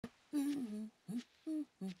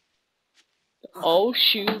Oh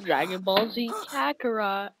shoot, Dragon Ball Z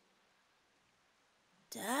Kakarot.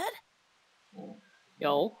 Dad?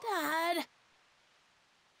 Yo. Dad?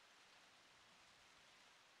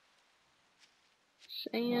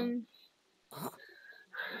 Saying.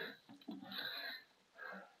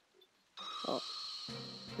 Oh.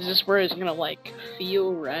 Is this where he's gonna like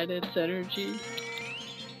feel Raditz energy?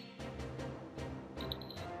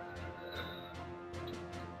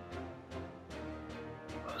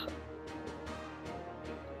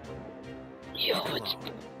 Yo, it's...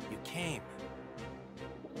 You came.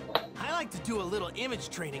 I like to do a little image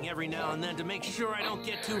training every now and then to make sure I don't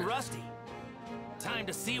get too rusty. Time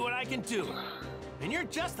to see what I can do. And you're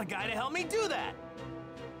just the guy to help me do that.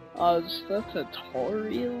 Oh, is that a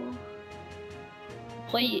tutorial?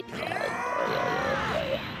 Play it.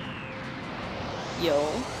 Yo.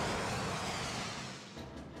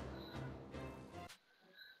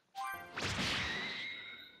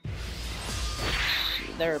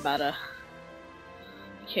 They're about to...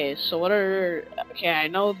 Okay, so what are... Okay, I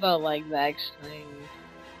know the, like, the X thing.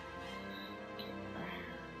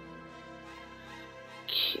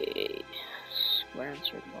 Okay. Square and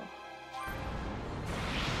circle.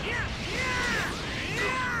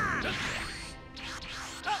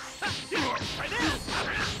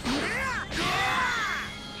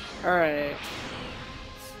 Alright.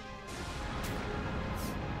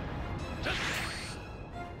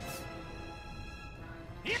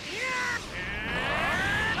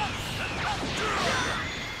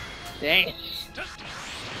 Dang. Let's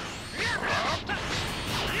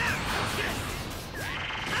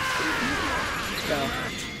go.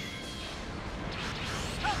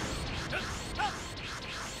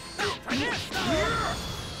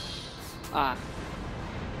 Ah.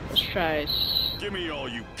 Let's try. Give me all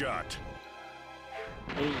you got.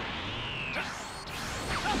 Ooh.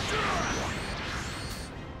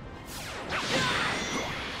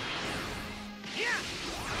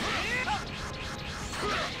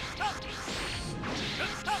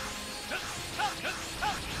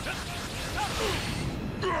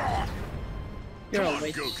 You're Come on,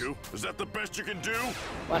 always... Goku. Is that the best you can do?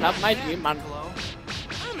 What up, my dream, man? Piccolo.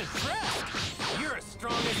 I'm impressed. You're as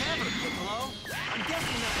strong as ever, Piccolo. I'm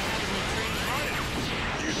guessing that I haven't been trained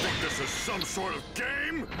hard. Do you think this is some sort of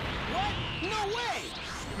game? What? No way!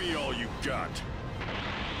 Give me all you got.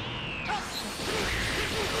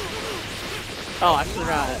 Oh, I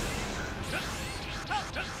forgot it.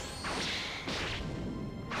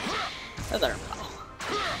 Oh, there, pal.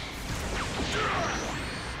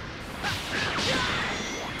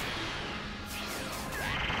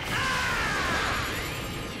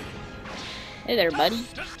 Hey there, buddy. Hey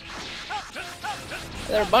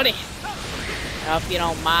there, buddy. I hope you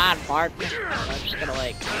don't mind, partner. I'm just gonna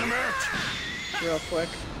like, real quick.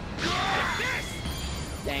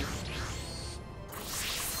 Dang.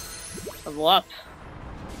 Level up.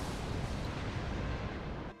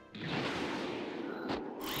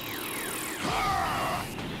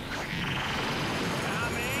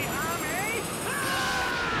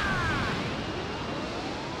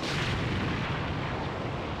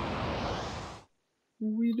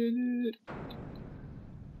 We did it.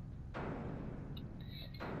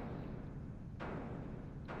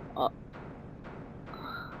 Oh.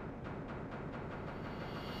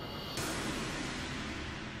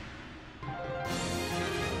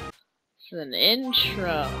 It's an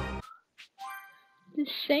intro. The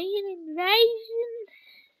Saiyan invasion.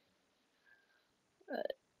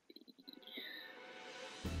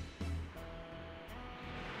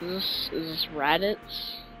 Is this Raditz?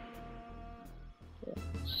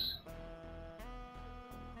 Yes.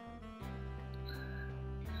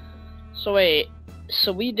 So wait,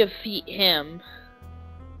 so we defeat him.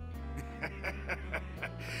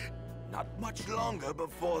 Not much longer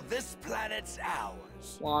before this planet's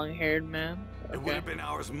ours. Long-haired man. It would Okay. have been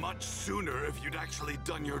ours much sooner if you'd actually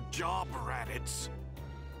done your job, Raditz.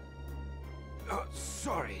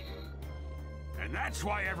 Sorry. And that's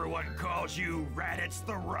why everyone calls you Raditz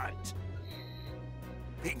the Runt.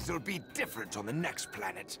 Things will be different on the next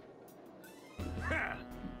planet.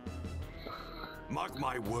 Mark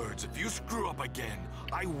my words, if you screw up again,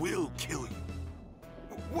 I will kill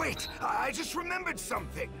you. Wait, I just remembered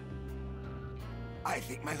something. I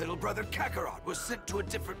think my little brother Kakarot was sent to a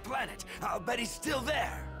different planet. I'll bet he's still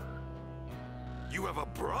there. You have a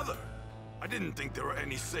brother? I didn't think there were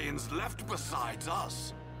any Saiyans left besides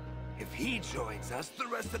us. If he joins us, the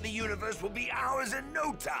rest of the universe will be ours in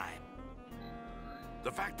no time.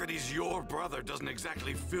 The fact that he's your brother doesn't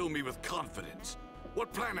exactly fill me with confidence.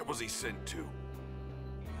 What planet was he sent to?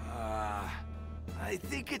 I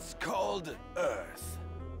think it's called Earth.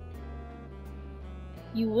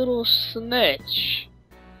 You little snitch.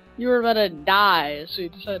 You were about to die, so you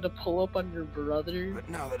decided to pull up on your brother. But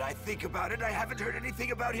now that I think about it, I haven't heard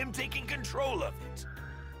anything about him taking control of it.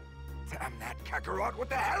 Damn that Kakarot, what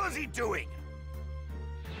the hell is he doing?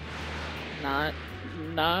 Not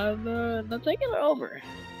taking it over.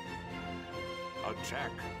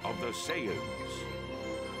 Attack of the Saiyans.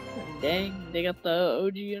 Dang, they got the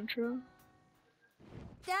OG intro.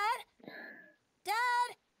 Dad?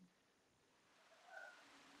 Dad?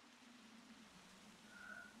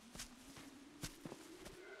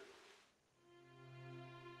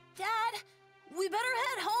 Dad, we better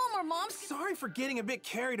head home or Mom's... Sorry for getting a bit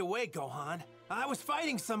carried away, Gohan. I was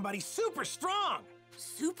fighting somebody super strong.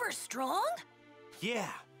 Super strong?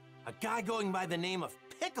 Yeah, a guy going by the name of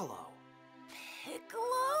Piccolo.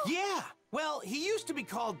 Piccolo? Yeah, well, he used to be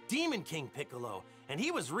called Demon King Piccolo, and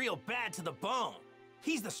he was real bad to the bone.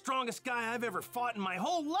 He's the strongest guy I've ever fought in my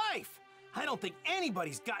whole life. I don't think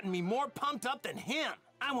anybody's gotten me more pumped up than him.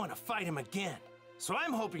 I want to fight him again, so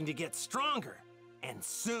I'm hoping to get stronger, and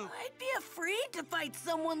soon. I'd be afraid to fight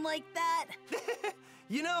someone like that.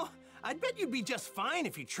 You know, I'd bet you'd be just fine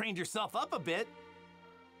if you trained yourself up a bit.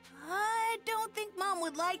 I don't think Mom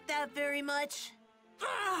would like that very much.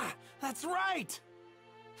 Ah, that's right!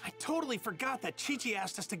 I totally forgot that Chi-Chi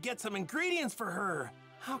asked us to get some ingredients for her.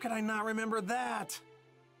 How could I not remember that?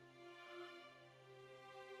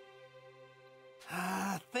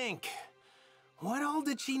 Think. What all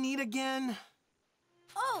did she need again?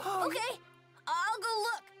 Oh, okay. I'll go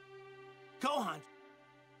look. Gohan.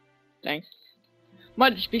 Dang.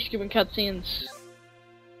 Might just be skipping cutscenes.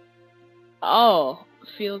 Oh,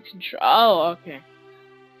 field control. Oh, okay.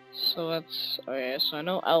 So that's okay. So I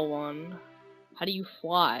know L1. How do you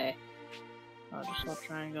fly? Oh, just hold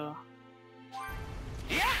triangle.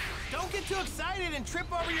 Yeah! Don't get too excited and trip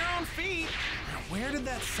over your own feet. Now, where did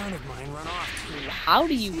that son of mine run off to? How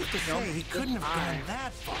do you Safe to jump say he this couldn't have high? gone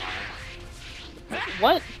that far.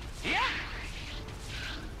 What? Yeah!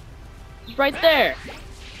 It's right there.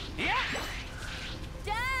 Yeah!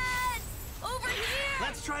 Dad! Over here!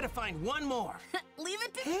 Let's try to find one more. Leave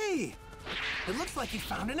it to... Hey! It looks like he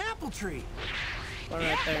found an apple tree. One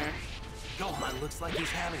right there. Gohan looks like he's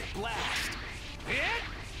having a blast.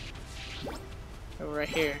 Oh, right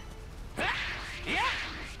here. Yeah!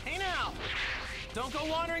 Hey now! Don't go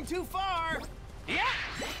wandering too far! Yeah!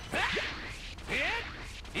 Yeah!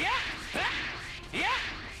 Yeah! Yeah!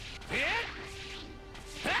 Yeah!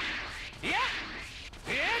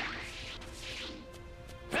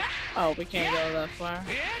 Oh, we can't go that far.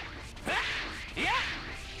 Yeah!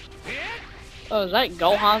 Oh, is that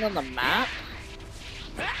Gohan on the map?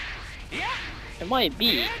 Yeah! It might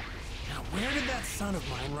be. Now, where did that son of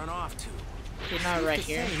mine run off to? He's not Safe right to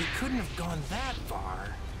here. say he couldn't have gone that far.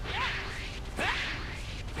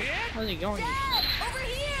 How's he going? Dad! Over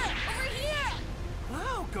here! Over here!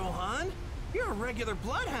 Wow, Gohan! You're a regular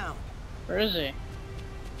bloodhound. Where is he?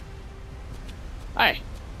 Hi.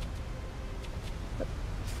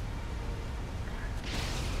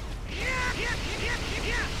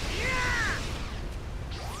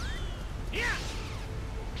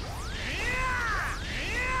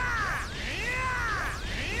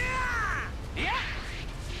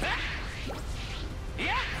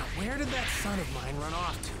 Now, where did that son of mine run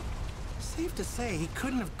off to? Safe to say he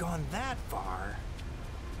couldn't have gone that far.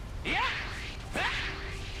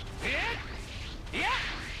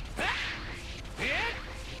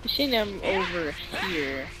 I've seen him over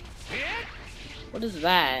here. What is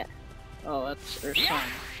that? Oh, that's her son.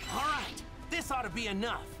 All right, this ought to be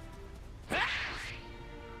enough.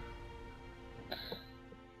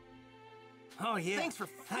 Oh yeah. Thanks for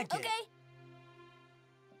that. Okay.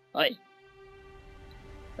 Like,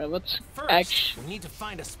 let's First, we need to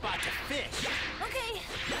find a spot to fish. Okay.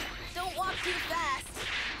 Don't walk too fast.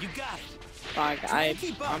 You got it. Fuck, Try and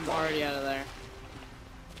keep up, I'm though. already out of there.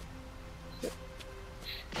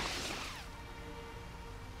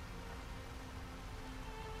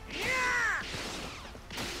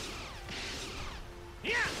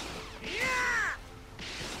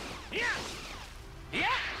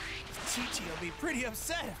 Chi-Chi will be pretty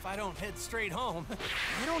upset if I don't head straight home.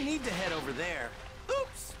 I don't need to head over there.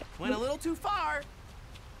 Oops! Went a little too far.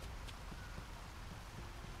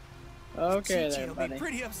 Okay Chi-Chi there, will buddy. be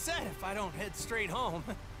pretty upset if I don't head straight home.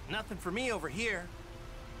 Nothing for me over here.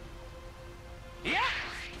 Yeah!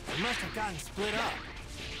 We must have gotten split up.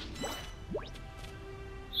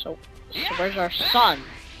 So where's our son?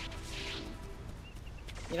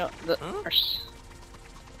 You know, Huh? our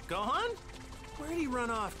Gohan? Where'd he run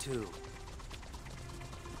off to?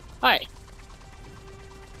 Hi.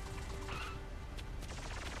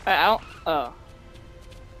 I don't. Oh.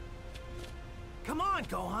 Come on,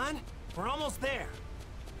 Gohan. We're almost there.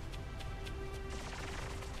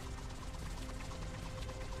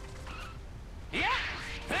 Yeah.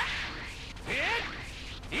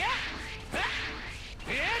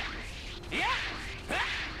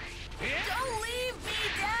 Don't leave me,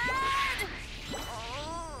 Dad!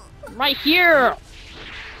 I'm right here.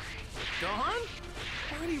 Gohan?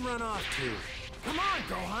 Where'd he run off to? Come on,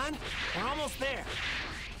 Gohan. We're almost there.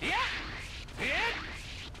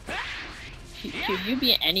 Could you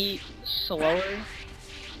be any slower? Is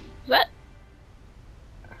that?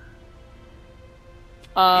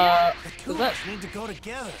 The two is of that? us need to go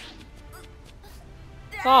together.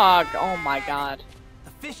 Fog. Oh my god.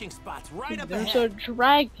 The fishing spot's right up There's ahead. a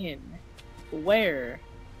dragon. Where?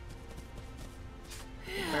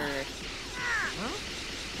 Where? Huh?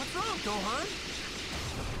 What's wrong, Gohan?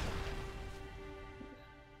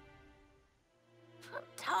 I'm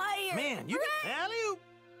tired. Man, you can alley-oop.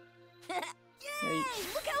 Yay!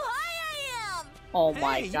 Look how high I am! Oh Hey,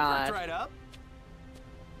 my you god. perked right up.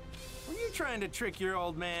 Were you trying to trick your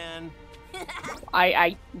old man?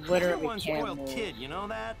 I You're literally one can't spoiled move. kid, you know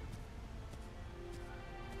that?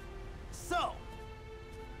 So,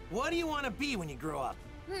 what do you want to be when you grow up?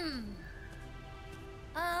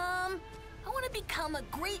 I want to become a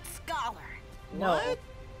great scholar. No. What?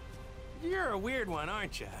 You're a weird one,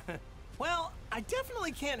 aren't you? Well, I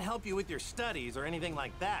definitely can't help you with your studies or anything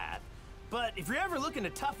like that. But if you're ever looking to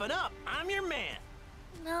toughen up, I'm your man.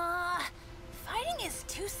 Nah, fighting is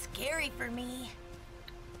too scary for me.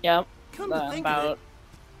 Yep. Come to think of About it,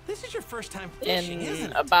 this is your first time fishing, in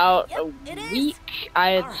isn't it? about Yep, a it is. week,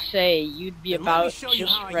 I'd Alright. say you'd be Then let me about show you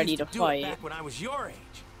just how I ready used to do it fight. back when I was your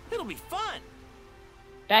age. It'll be fun.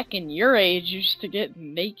 Back in your age, you used to get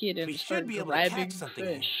naked and We should start be able to grabbing catch something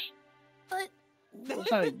here. fish. But, That's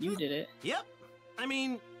how you did it. Yep. I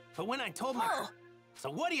mean, but when I told my... oh, So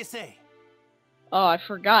what do you say? Oh, I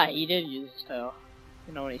forgot he did use his tail.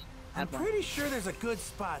 You know when he I'm had one. pretty sure there's a good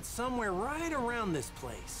spot somewhere right around this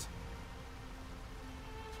place.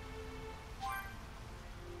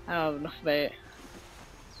 I don't have enough bait.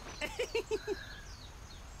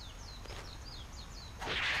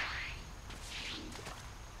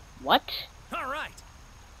 What? All right.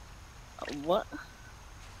 What?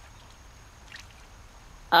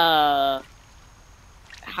 How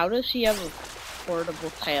does he have a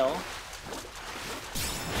portable tail?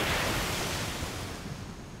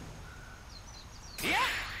 Yeah.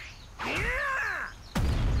 Yeah.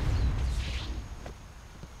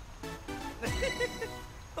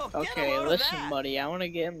 Oh, get a Okay, load of listen, that. buddy, I want to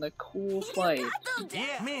get in the cool you fight. got them, Dad.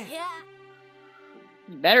 Yeah, man. Yeah.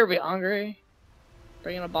 You better be hungry.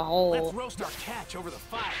 Bringing up a Let's hole. roast our catch over the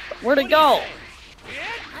fire. Where'd it What do you go? say? Yeah.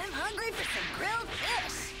 I'm hungry for some grilled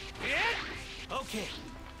fish. Yeah. Okay.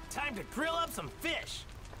 Time to grill up some fish.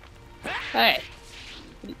 Hey.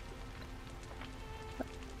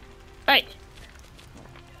 Hey.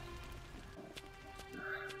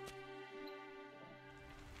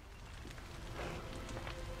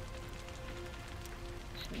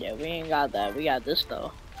 Yeah, we ain't got that. We got this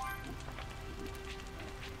though.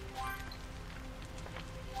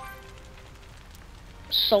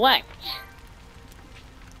 Select.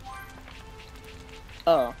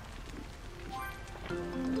 Oh.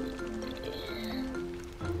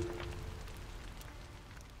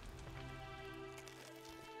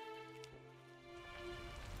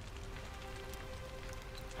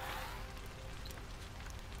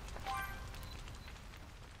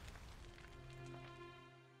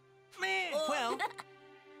 Man, Oh. well,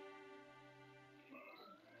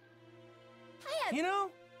 I had... you know,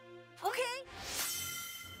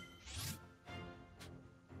 Okay.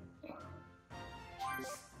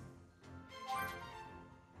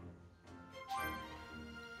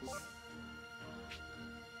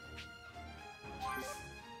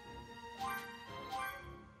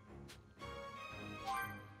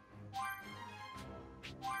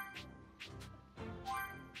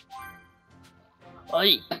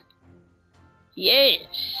 Oi.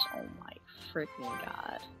 Yes. Oh my freaking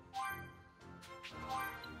god.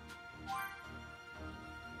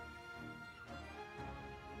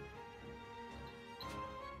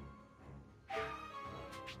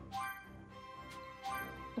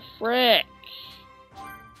 Frick.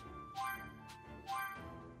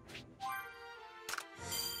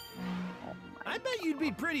 I bet you'd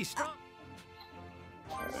be pretty strong.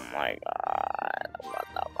 Oh my god. What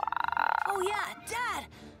the fuck? Oh yeah, Dad.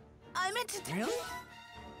 I meant to. Really?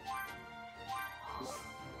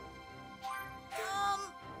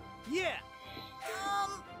 Yeah.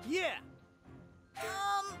 Yeah.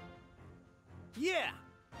 Yeah.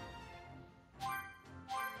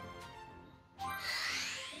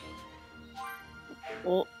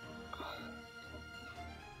 Well,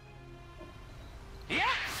 Yeah.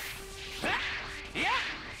 Yeah.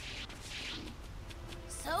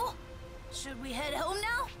 So, should we head home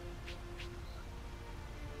now?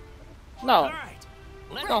 no. All right.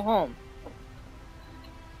 Let's go home.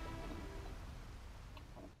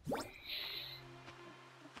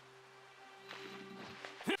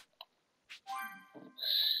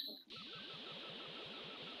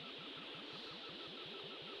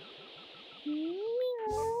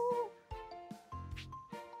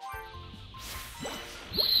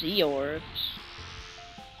 Sea orbs.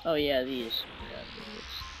 Oh yeah, these.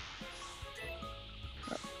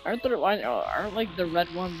 Aren't there? Aren't like the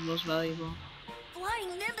red ones most valuable? Flying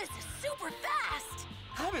Nimbus is super fast!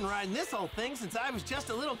 I've been riding this whole thing since I was just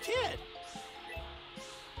a little kid.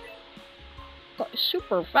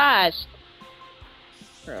 Super fast.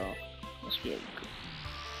 Bro, must be.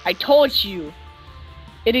 I told you,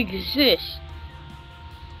 it exists.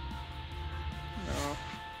 No.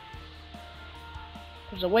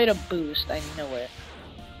 There's a way to boost. I know it.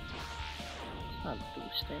 It's not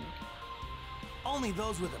boosting. Only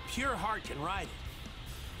those with a pure heart can ride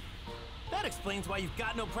it. That explains why you've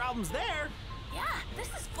got no problems there. Yeah, this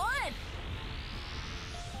is fun!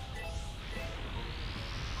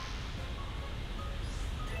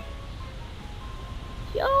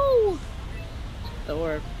 Yo! The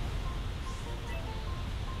orb.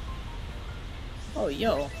 Oh,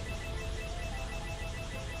 yo.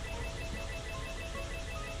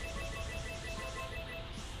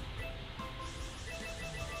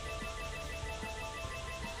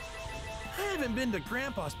 I haven't been to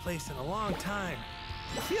Grandpa's place in a long time.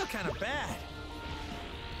 I feel kind of bad.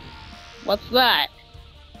 What's that?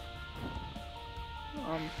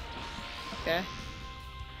 Okay.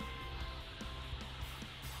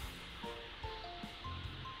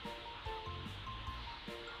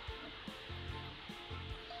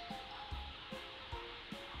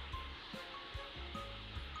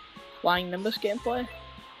 Flying Nimbus gameplay?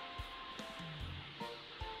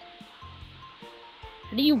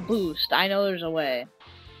 How do you boost? I know there's a way.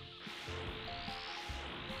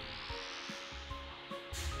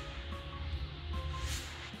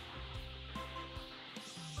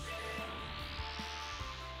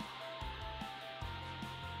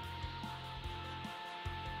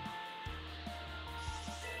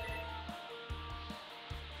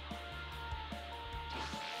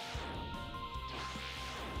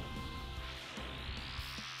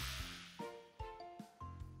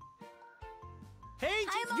 Hey,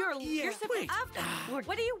 Hi, Mom. You're supposed wait.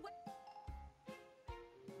 What do you?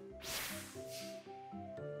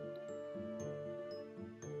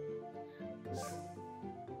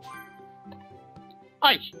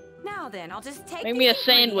 Ay! Now then, I'll just take Make these me a ingredients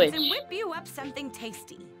sandwich. and whip you up something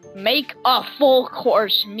tasty. Make a full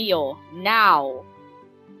course meal now.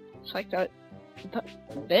 It's like that.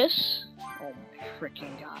 This? Oh my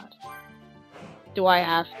freaking god! Do I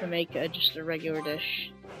have to make just a regular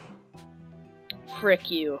dish? Frick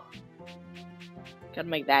you! Gotta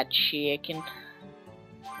make that chicken.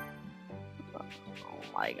 Oh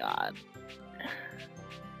my god!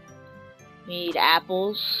 Need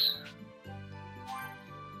apples.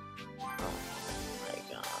 Oh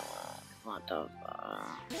my god! What the fuck?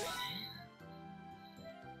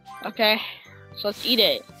 Okay, so let's eat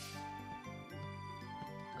it.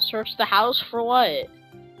 Search the house for what?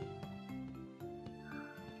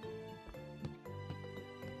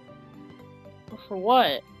 For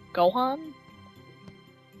what? Gohan?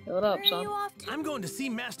 Fill it up, Where are son. you off to? I'm going to see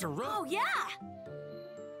Master Oh, Ro. yeah!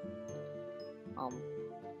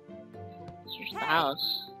 Search the Hey.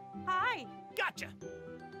 house. Hi. Gotcha.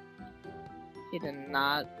 He did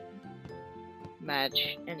not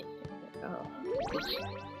match anything. Oh.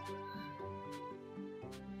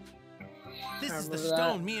 This is the Remember that?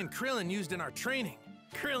 stone me and Krillin used in our training.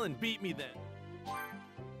 Krillin beat me then.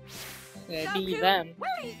 Yeah, be Goku, them. where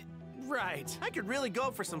are you? Right. I could really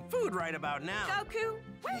go for some food right about now. Goku,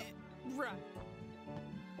 where? Right.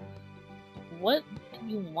 What do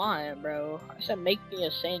you want, bro? I said make me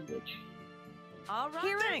a sandwich. All right.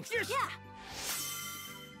 Here Thanks. You're Yeah!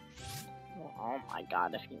 Oh my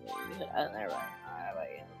god, if you leave it in there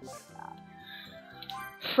right.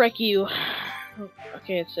 Frick you.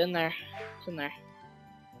 Okay, it's in there. It's in there.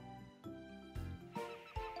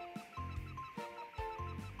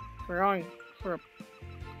 We're going for a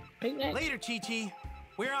picnic? Later, Chi-Chi.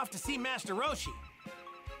 We're off to see Master Roshi.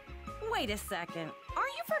 Wait a second. Are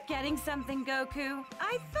you forgetting something, Goku?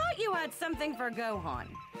 I thought you had something for Gohan.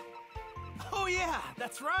 Oh yeah,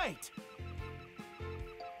 that's right.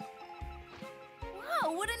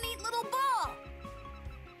 Wow, what a neat little ball!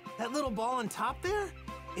 That little ball on top there?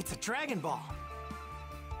 It's a Dragon Ball.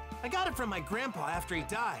 I got it from my grandpa after he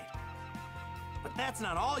died. But that's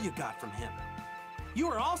not all you got from him. You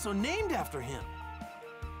were also named after him.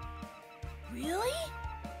 Really?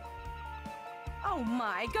 Oh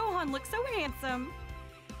my, Gohan looks so handsome.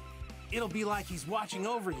 It'll be like he's watching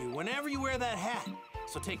over you whenever you wear that hat.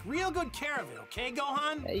 So take real good care of it, okay,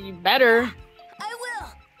 Gohan? You better. I will.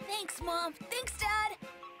 Thanks, Mom. Thanks, Dad.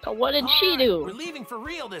 So what did she Alright, do? We're leaving for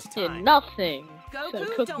real this Did time. nothing. So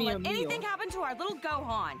Goku, cook don't me a let meal. anything happen to our little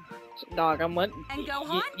Gohan. Dog, I'm letting. And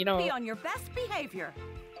Gohan, you know, be on your best behavior.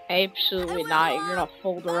 absolutely I not. will. You're gonna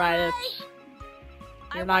fold the Raditz.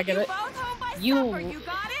 You're not gonna. You both home by You- supper, you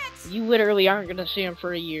got it? You literally aren't gonna see him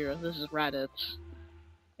for a year. This is Raditz.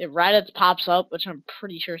 If Raditz pops up, which I'm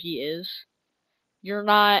pretty sure he is, you're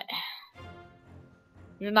not.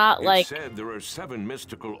 You're not like. It's said there are 7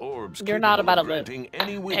 mystical orbs. You're not capable about of to. granting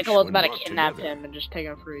any wish Piccolo's when about to brought kidnap together. him and just take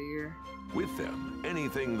him for a year. With them,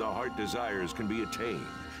 anything the heart desires can be attained,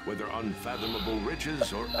 whether unfathomable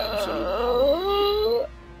riches or absolute power.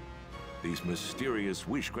 These mysterious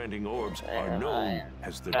wish-granting orbs are known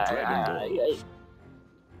as the Dragon Balls.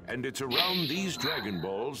 And it's around these Dragon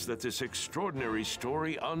Balls that this extraordinary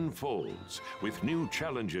story unfolds, with new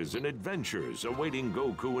challenges and adventures awaiting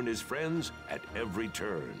Goku and his friends at every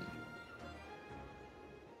turn.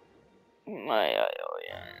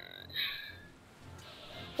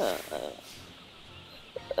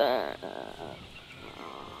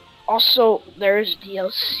 Also, there's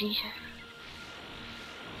DLC.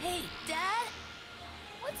 Hey, Dad.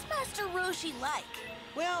 What's Master Roshi like?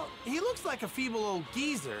 Well, he looks like a feeble old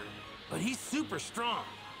geezer, but he's super strong.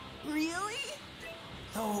 Really?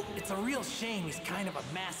 Though it's a real shame he's kind of a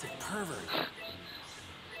massive pervert.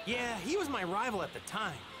 Yeah, he was my rival at the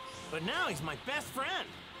time, but now he's my best friend.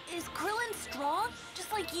 Is Krillin strong?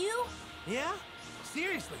 Just like you? Yeah?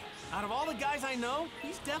 Seriously, out of all the guys I know,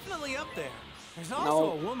 he's definitely up there. There's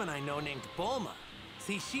also a woman I know named Bulma.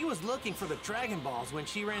 See, she was looking for the Dragon Balls when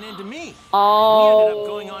she ran into me. Oh, we ended up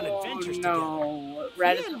going on adventures no. together. If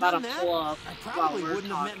Raditz he hadn't about done to that, pull up. I probably while we're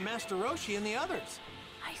wouldn't have met talking. Master Roshi and the others.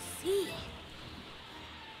 I see.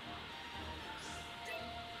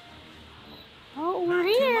 Oh, we're Not too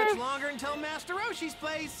here. much longer until Master Roshi's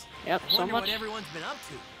place. Yep, so Wonder much. what everyone's been up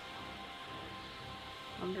to.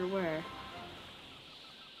 Underwear.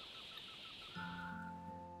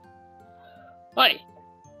 Hey,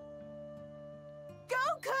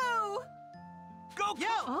 Goku! Go, yo!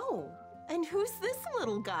 Oh, and who's this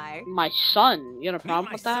little guy? my son. You got a Meet problem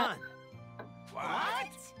my with that? son. What?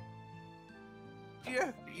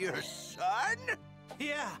 Your son?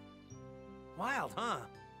 Yeah. Wild, huh?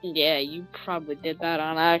 Yeah, you probably did that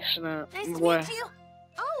on accident. Nice to Boy. meet you.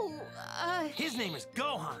 Oh, His name is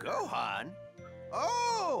Gohan. Gohan?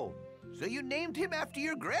 Oh, so you named him after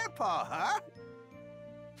your grandpa, huh?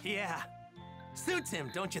 Yeah. Suits him,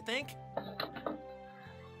 don't you think?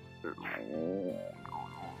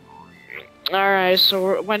 Alright,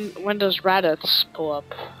 so when does Raditz pull up?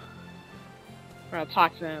 We're gonna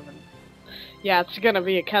talk to him, and yeah, it's gonna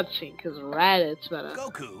be a cutscene because Raditz better.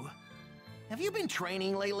 Goku, have you been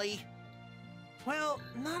training lately? Well,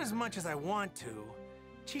 not as much as I want to.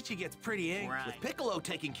 Chi-Chi gets pretty angry. With Piccolo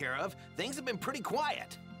taken care of, things have been pretty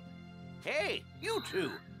quiet. Hey, you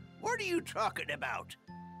two, what are you talking about?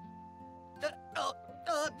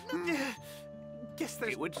 Guess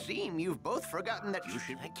there's... It would seem you've both forgotten that you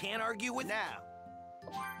should... I can't argue with... Now,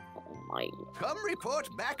 Oh my. come report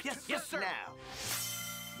back Yes, to yes, sir. now.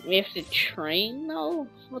 We have to train though?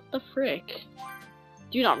 What the frick?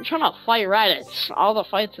 Dude, I'm trying to fight Raditz. All the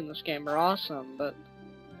fights in this game are awesome, but...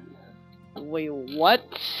 Wait, what?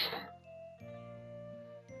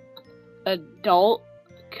 Adult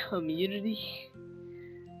community?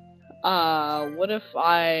 What if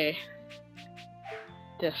I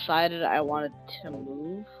decided I wanted to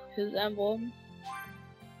move his emblem?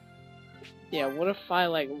 Yeah, what if I,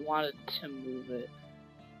 like, wanted to move it?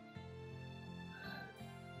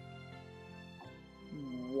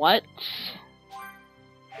 What?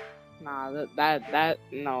 Nah, that,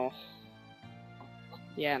 no.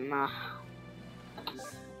 Yeah, nah.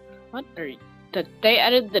 What are you, they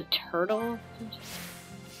added the turtle?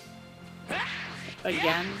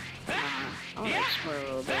 Again? Nah, I wanna explore a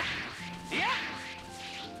little bit.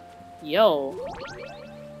 Yo!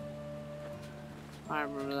 I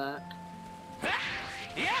remember that.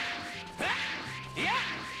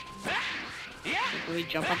 Can we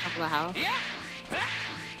jump on top of the house?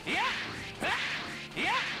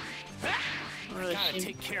 Really Gotta seem-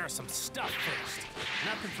 take care of some stuff first.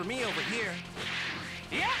 Nothing for me over here.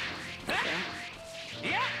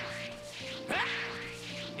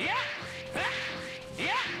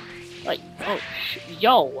 Like, oh,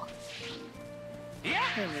 yo! Wait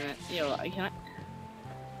a minute. Yo, can I?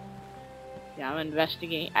 Yeah, I'm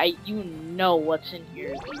investigating. You know what's in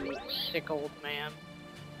here, you sick old man.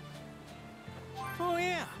 Oh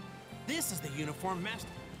yeah, this is the uniform master.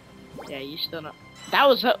 Yeah, you still know. That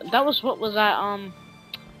was what was that?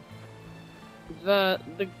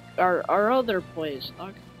 Our other place,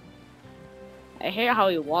 dog. I hate how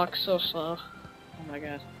he walks so slow. Oh my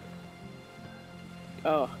god.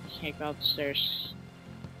 Oh, can't go up the stairs.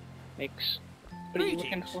 Makes. What are you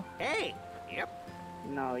looking for? Hey. Yep.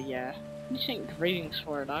 No, yeah. What are you saying greetings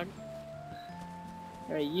for, dog?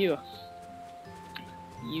 Alright, you.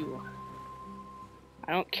 You.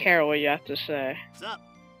 I don't care what you have to say. What's up?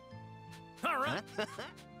 All right. I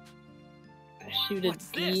shoot a What's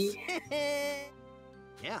D. this?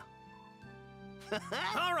 Yeah.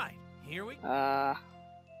 All right. Here we.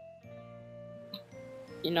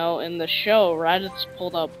 You know, in the show, Reddit's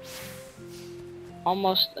pulled up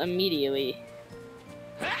almost immediately.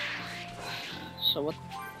 So what?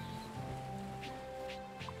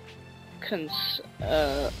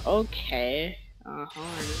 Okay. Yeah,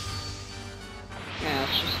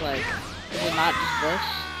 it's just like, is it not just this?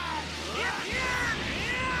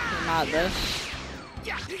 Is it not this?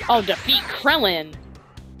 Oh, defeat Krillin!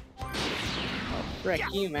 Oh, frick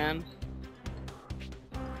you, man.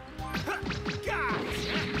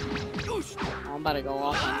 Oh, I'm about to go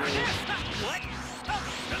off on you.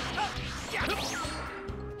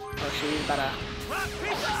 Oh, she's about to...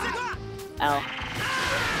 Ow.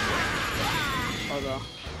 Oh, go.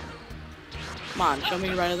 Come on, show me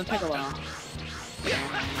right of the Piccolo.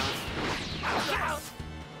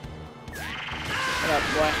 What up,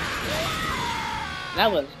 boy?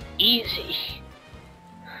 That was easy.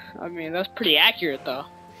 I mean, that's pretty accurate, though.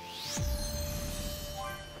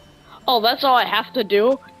 Oh, that's all I have to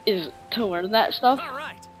do is to learn that stuff? All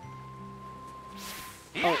right.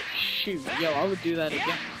 Oh, shoot. Yo, I would do that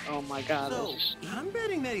again. Oh my god. So, I'm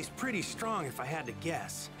betting that he's pretty strong if I had to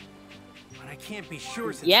guess. But I can't be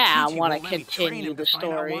sure since Yeah, Chi-Chi I want to won't let me train continue him the to find out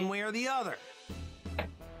story. one way or the other.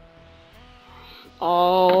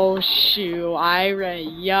 Oh, shoot.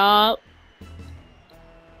 Yup.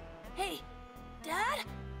 Hey, Dad?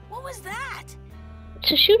 What was that?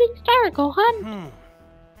 It's a shooting star, Gohan.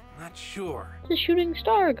 Not sure. It's a shooting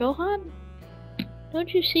star, Gohan.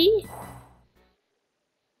 Don't you see?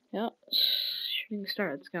 Yep. Shooting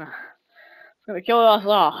star. It's gonna kill us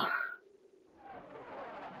all.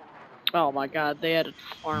 Oh my god, they added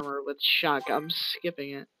Farmer with shotgun. I'm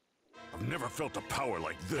skipping it. I've never felt a power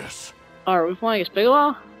like this. Oh, are we playing as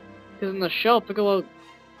Piccolo? Because in the show, Piccolo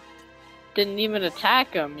didn't even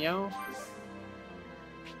attack him, yo.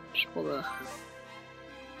 Just pull the...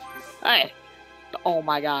 Hey! Oh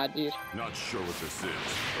my god, dude. Not sure what this is,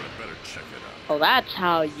 but I better check it out. Oh, that's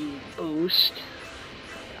how you boost.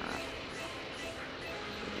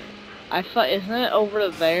 I thought, isn't it over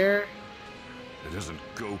there? It isn't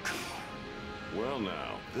Goku. Well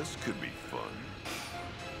now, this could be fun.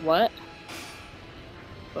 What?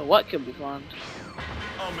 But what could be fun?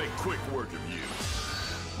 I'll make quick work of you.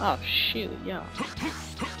 Oh shoot, yeah.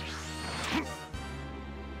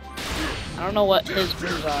 I don't know what his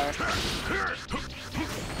moves are.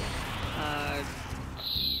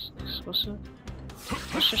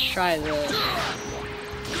 Let's just try this.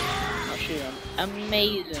 Oh shoot,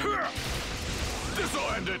 amazing. This'll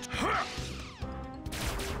end it.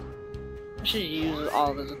 I should use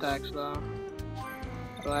all of his attacks though.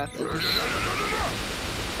 What do I have to do?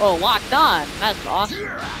 Oh, locked on! That's awesome.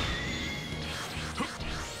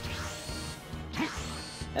 Hey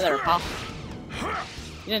there, pal.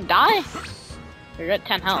 You didn't die? You're at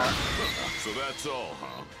 10 health. So that's all,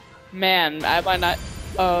 huh? Man, I might not...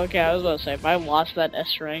 Oh, okay, I was about to say, if I lost that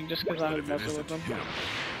S rank just because I But was if it messing with isn't him. him,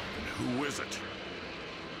 then who is it?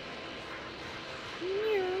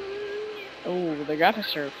 Oh, the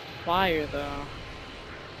graphics are fire though.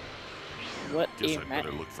 What Guess a I'd man.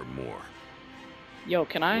 better look for more. Yo,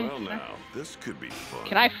 can I? Well now, this could be fun.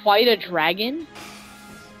 Can I fight a dragon?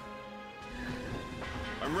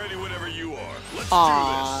 I'm ready whenever you are. Let's Aww.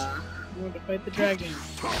 I want to fight the dragon. Yeah,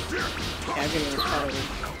 I'm getting this probably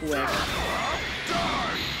quick.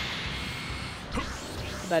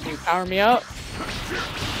 Did that dude power me up?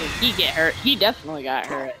 Did he get hurt? He definitely got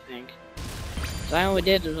hurt, I think. So I only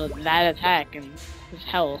did was that attack and his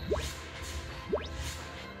health.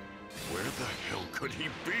 Where the hell could he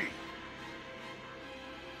be?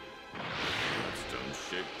 That's done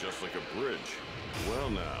shaped just like a bridge. Well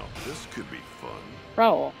now, this could be fun.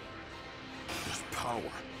 Bro, This power.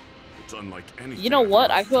 It's unlike anything. you know I've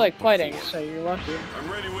what? ever I feel like felt fighting, before. so you're lucky. I'm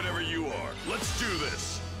ready whenever you are. Let's do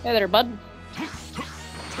this. Hey there, bud.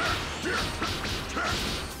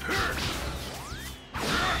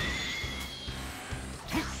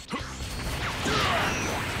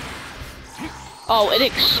 Oh, it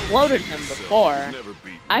exploded him before. Never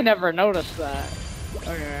beat me. I never noticed that.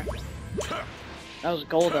 Okay. That was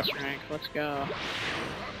Goldust rank. Let's go.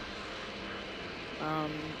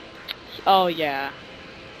 Oh yeah.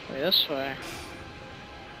 Wait, this way.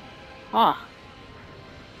 Huh.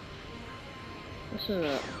 This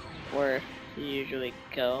is where you usually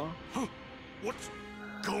go. What's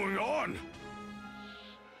going on?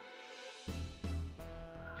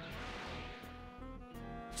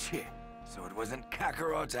 Shit. So it wasn't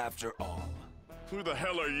Kakarot after all. Who the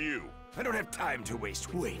hell are you? I don't have time to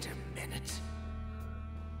waste. Wait a minute.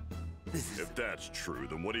 This is... If that's true,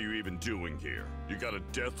 then what are you even doing here? You got a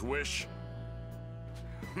death wish?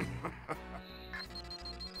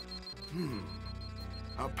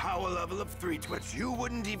 A power level of 320. You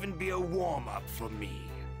wouldn't even be a warm-up for me.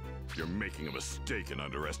 You're making a mistake in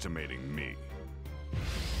underestimating me.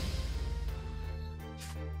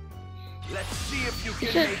 Let's see if you can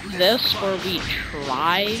Is make it this where we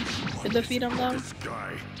try to defeat him though? This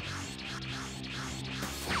guy.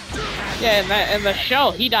 Yeah, in the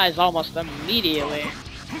show, he dies almost immediately.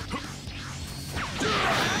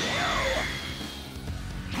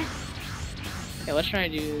 Okay, let's try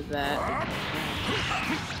to do that.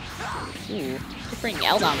 Ooh, different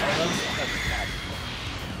L down though.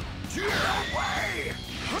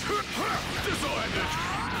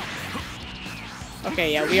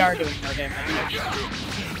 Okay, yeah, we are doing no damage.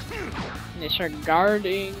 And they start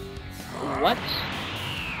guarding. What?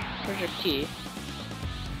 Where's your key?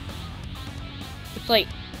 It's like.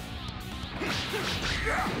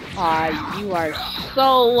 Ah, you are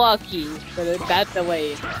so lucky that that's the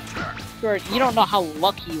way. You don't know how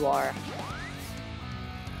lucky you are.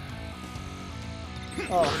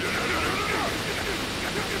 Oh.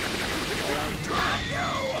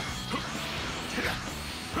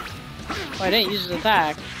 Oh, I didn't use his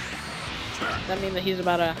attack. Does that mean that he's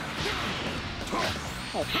about to...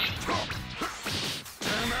 Oh, shit.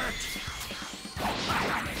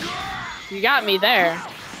 You got me there.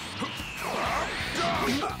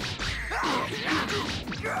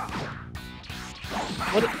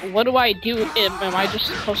 What do I do? Am I just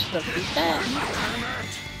supposed to defeat that?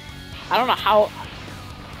 I don't know how...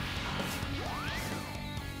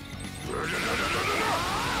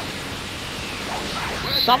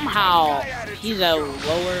 Somehow, he's a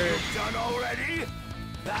lower... Done already?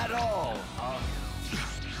 That all, huh?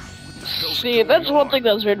 See, that's one thing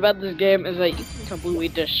that's weird about this game, is that you can completely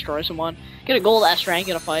destroy someone, get a gold S rank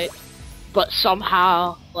in a fight, but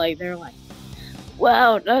somehow, like, they're like,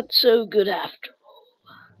 wow, not so good after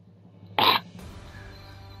all.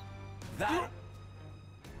 That...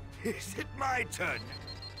 Is it my turn?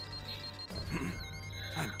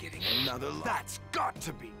 I'm getting another... That's got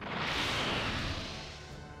to be...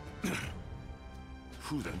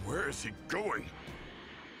 Who then? Where is he going?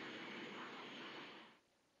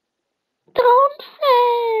 Don't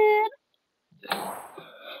say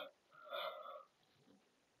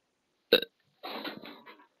it.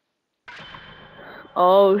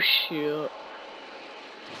 Oh shoot.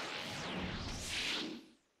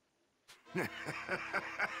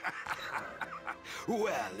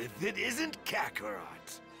 Well, if it isn't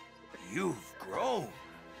Kakarot, you've grown.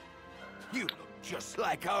 You look just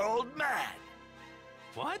like our old man.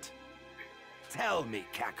 What? Tell me,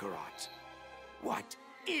 Kakarot, what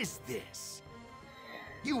is this?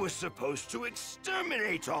 You were supposed to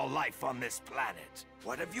exterminate all life on this planet.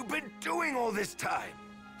 What have you been doing all this time?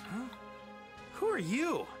 Huh? Who are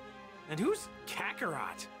you? And who's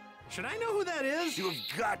Kakarot? Should I know who that is? You've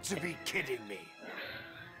got to be kidding me.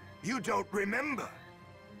 You don't remember?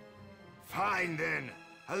 Fine then.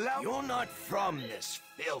 You're not from this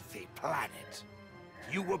filthy planet.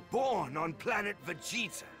 You were born on planet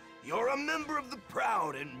Vegeta. You're a member of the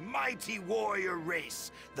proud and mighty warrior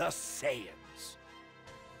race, the Saiyans.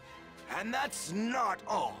 And that's not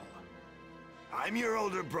all. I'm your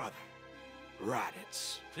older brother,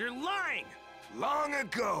 Raditz. You're lying! Long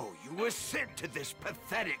ago, you were sent to this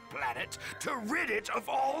pathetic planet to rid it of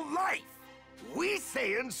all life. We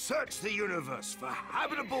Saiyans search the universe for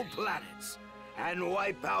habitable planets and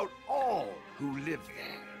wipe out all who live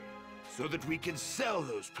there, so that we can sell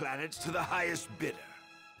those planets to the highest bidder.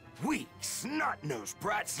 We snot-nosed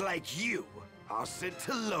brats like you are sent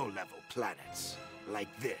to low-level planets, like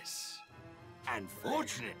this. And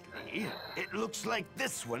fortunately, it looks like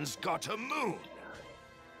this one's got a moon.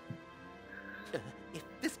 If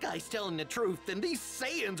this guy's telling the truth, then these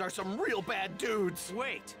Saiyans are some real bad dudes.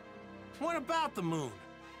 Wait, what about the moon?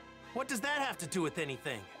 What does that have to do with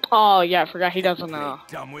anything? Oh yeah, I forgot he doesn't know.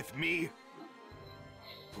 Play dumb with me?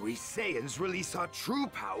 We Saiyans release our true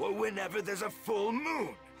power whenever there's a full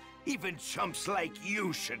moon. Even chumps like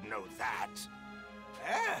you should know that.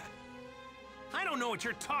 Eh? I don't know what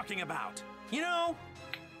you're talking about. You know,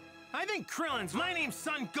 I think Krillin's my name's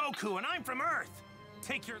Son Goku, and I'm from Earth.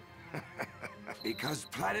 Take your... Because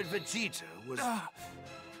planet Vegeta was...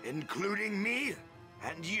 including me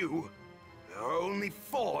and you, there are only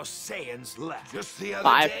 4 Saiyans left. Just the other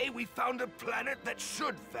 5. day, we found a planet that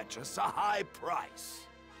should fetch us a high price.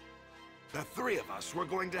 The 3 of us were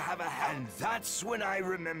going to have a hand, and that's when I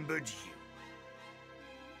remembered you.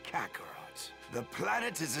 Kakarot, the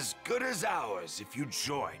planet is as good as ours if you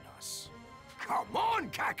join us. Come on,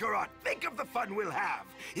 Kakarot! Think of the fun we'll have!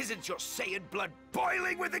 Isn't your Saiyan blood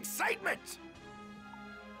boiling with excitement?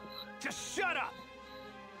 Just shut up!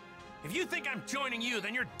 If you think I'm joining you,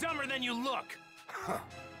 then you're dumber than you look. Huh.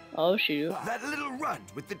 Oh shoot. That little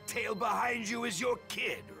runt with the tail behind you is your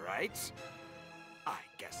kid, right? I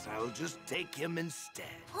guess I'll just take him instead.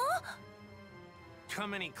 Huh?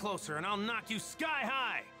 Come any closer and I'll knock you sky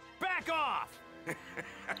high! Back off!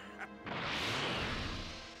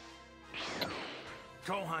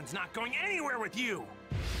 Gohan's not going anywhere with you!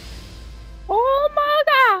 Oh my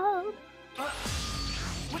god!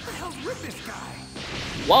 What the hell's with this guy?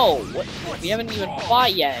 Whoa, what? We haven't even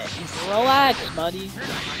fought yet. Relax, buddy.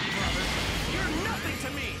 You're nothing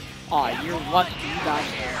to me! Aw, you're lucky you got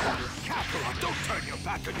here. Kakarot, don't turn your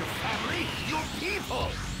back on your family, your people!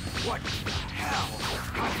 What the hell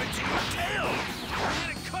happened to your tail? I had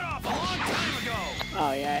it cut off a long time ago!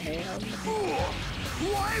 Oh yeah, hey. Fool!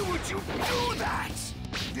 Why would you do that?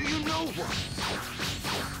 Do you know what?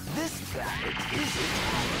 This planet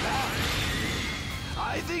isn't ours.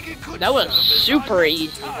 I think it could. That was serve as super our easy.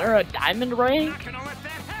 next Is there a diamond ring? Not gonna let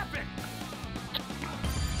that happen!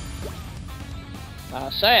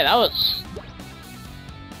 I'll say that was.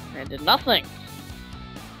 I did nothing.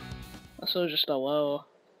 This was just a low.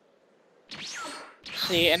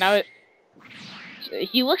 See, and now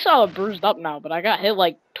he looks all bruised up now, but I got hit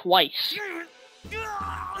like twice.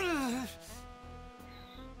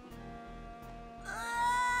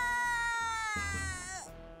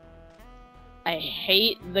 I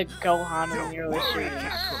hate the Gohan in Don't the early worry, series.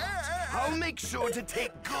 Kakarot. I'll make sure to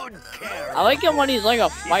take good care. I like him when he's like a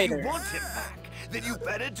If you fighter. want him back, then you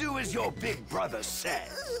better do as your big brother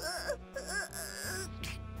says.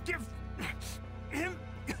 Give him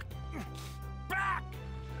back!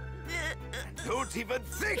 Don't even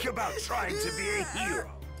think about trying to be a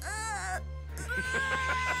hero.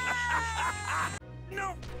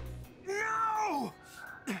 No! No!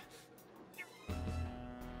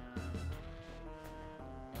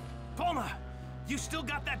 Bulma, you still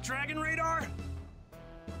got that dragon radar?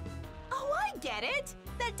 Oh, I get it!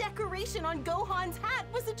 That decoration on Gohan's hat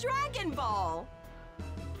was a Dragon Ball!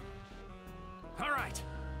 All right,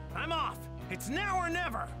 I'm off. It's now or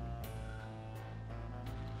never.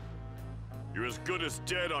 You're as good as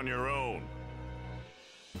dead on your own.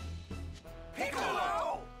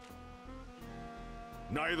 Piccolo!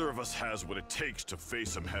 Neither of us has what it takes to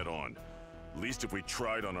face him head on. At least if we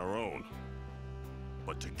tried on our own.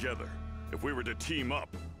 But together, if we were to team up,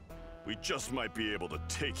 we just might be able to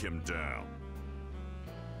take him down.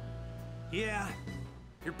 Yeah,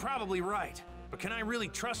 you're probably right. But can I really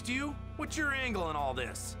trust you? What's your angle in all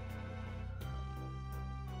this?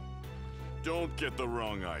 Don't get the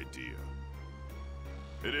wrong idea.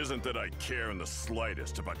 It isn't that I care in the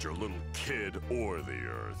slightest about your little kid or the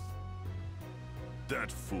Earth.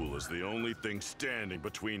 That fool is the only thing standing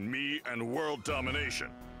between me and world domination.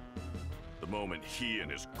 The moment he and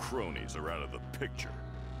his cronies are out of the picture,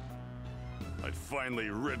 I'd finally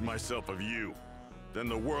rid myself of you. Then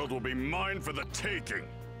the world will be mine for the taking.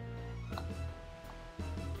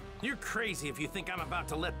 You're crazy if you think I'm about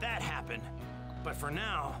to let that happen. But for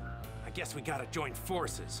now, I guess we gotta join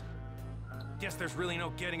forces. Guess there's really no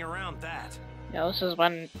getting around that. Yeah, this is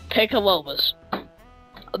when Piccolo was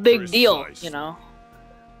a big deal, Precise. you know?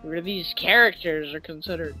 Where these characters are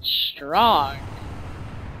considered strong.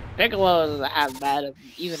 Piccolo doesn't have that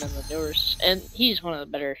even in the newer, and he's one of the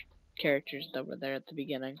better characters that were there at the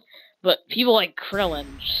beginning. But people like Krillin,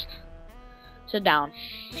 just sit down.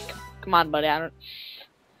 Come on, buddy.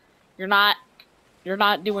 You're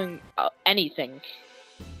not doing anything.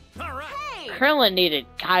 All right. Hey! Krillin needed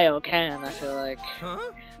Kaioken, I feel like. Huh?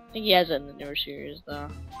 I think he has it in the newer series, though.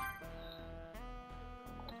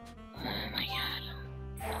 Oh my god.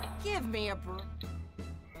 Give me a break.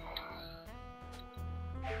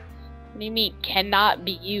 What do you mean, cannot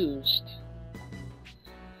be used?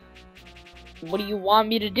 What do you want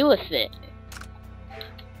me to do with it?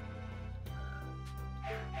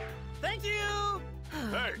 Thank you!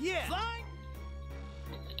 Hey! Yeah! Fly!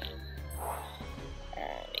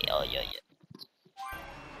 Yeah.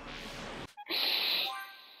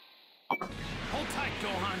 Hold tight,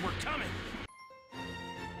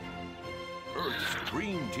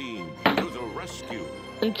 Green Team to the rescue.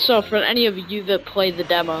 And so, for any of you that play the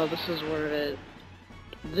demo, this is where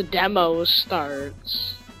the demo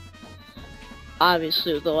starts.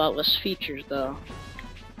 Obviously, with a lot less features, though.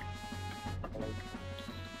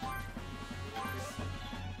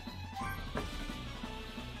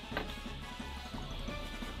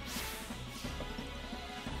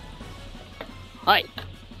 Hi.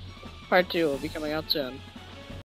 Part 2 will be coming out soon.